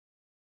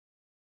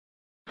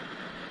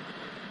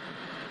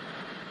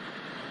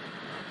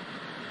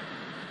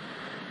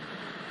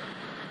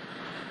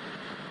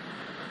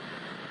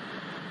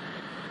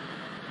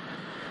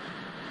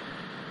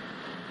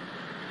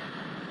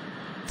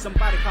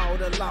Somebody call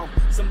the law.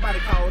 Somebody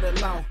call the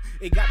law.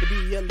 It got to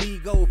be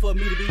illegal for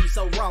me to be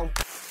so wrong.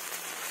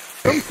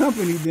 Some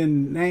company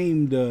then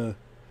named an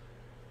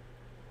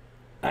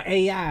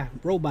AI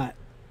robot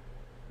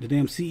the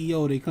damn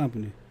CEO of their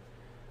company.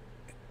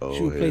 Oh,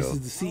 she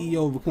replaces the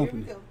CEO of a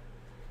company.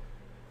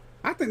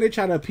 I think they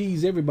try to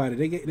appease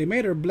everybody. They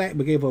made her black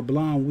but gave her a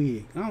blonde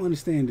wig. I don't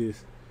understand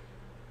this.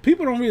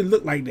 People don't really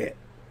look like that.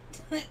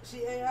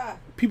 She AI.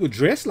 People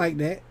dress like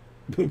that,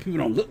 but people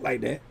don't look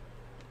like that.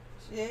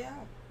 She AI.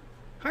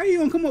 How you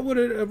gonna come up with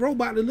a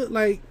robot that look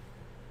like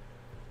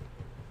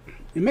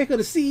and make her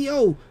the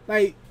CEO?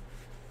 Like,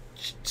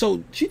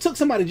 so she took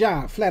somebody's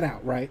job flat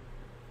out, right?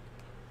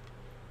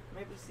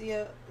 Maybe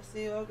the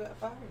CEO got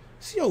fired.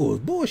 CEO was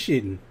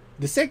bullshitting.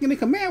 The second in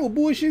command was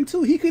bullshitting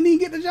too. He couldn't even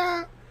get the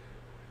job.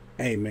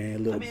 Hey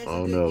man, look. I mean, I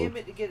don't know.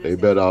 They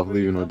better off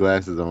leaving their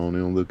glasses on. They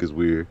don't look as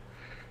weird.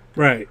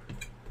 Right.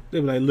 They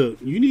be like, look,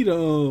 you need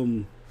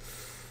to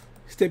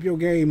step your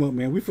game up,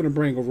 man. We finna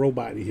bring a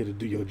robot in here to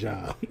do your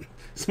job.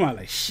 Somebody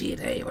like, shit,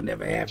 hey, it'll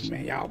never happen,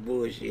 man. Y'all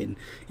bullshitting.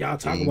 Y'all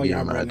talking about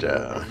y'all my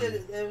job.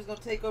 They was gonna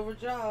take over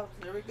jobs.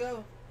 There we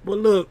go. But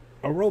look,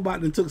 a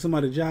robot that took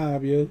somebody's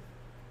job, yo.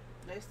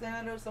 Next thing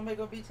I know, somebody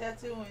gonna be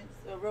tattooing.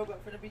 A robot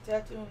finna be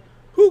tattooing.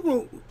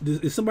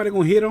 Is somebody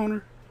gonna hit on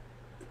her?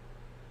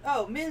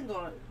 Oh, men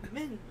gonna hit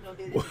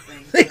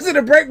anything. They was in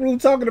the break room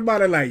talking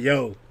about it like,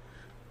 yo,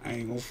 I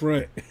ain't gonna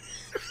front.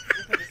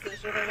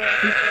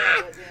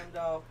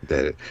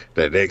 That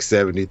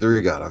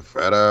X73 got a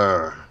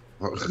fatter.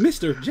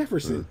 Mr.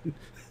 Jefferson.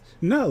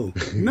 No.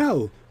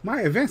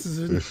 My advances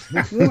are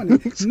not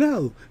wanted.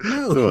 No.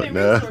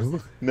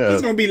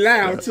 It's gonna be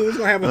loud too. It's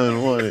gonna have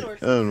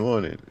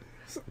unwanted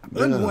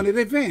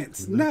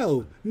advance.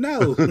 No.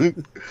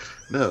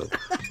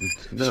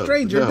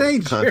 Stranger no.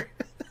 danger.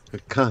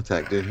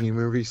 Contact the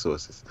human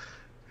resources.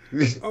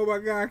 Oh my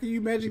God! Can you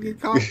imagine getting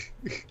caught?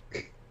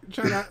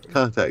 Trying to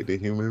contact the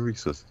human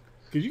resources.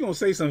 Cause you gonna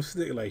say something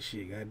slick like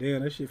shit.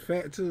 Goddamn, that shit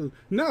fat too.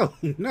 No.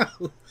 You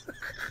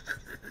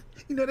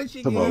know that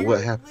shit. Come on,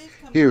 what happened?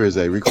 Here is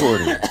a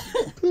recording.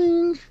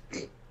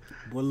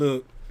 Well,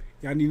 look,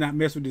 y'all need not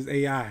mess with this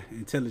AI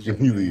intelligence.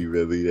 You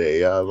leave the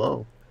AI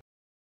alone.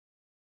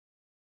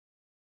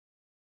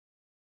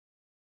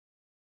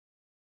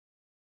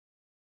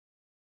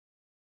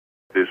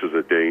 This is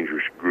a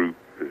dangerous groups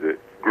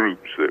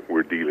that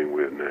we're dealing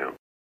with now.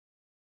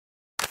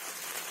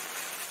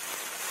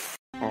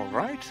 All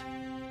right.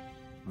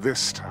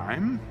 This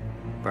time,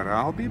 but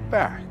I'll be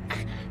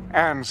back,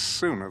 and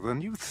sooner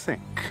than you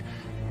think.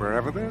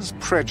 Wherever there's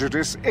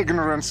prejudice,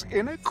 ignorance,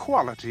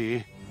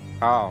 inequality,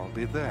 I'll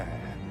be there.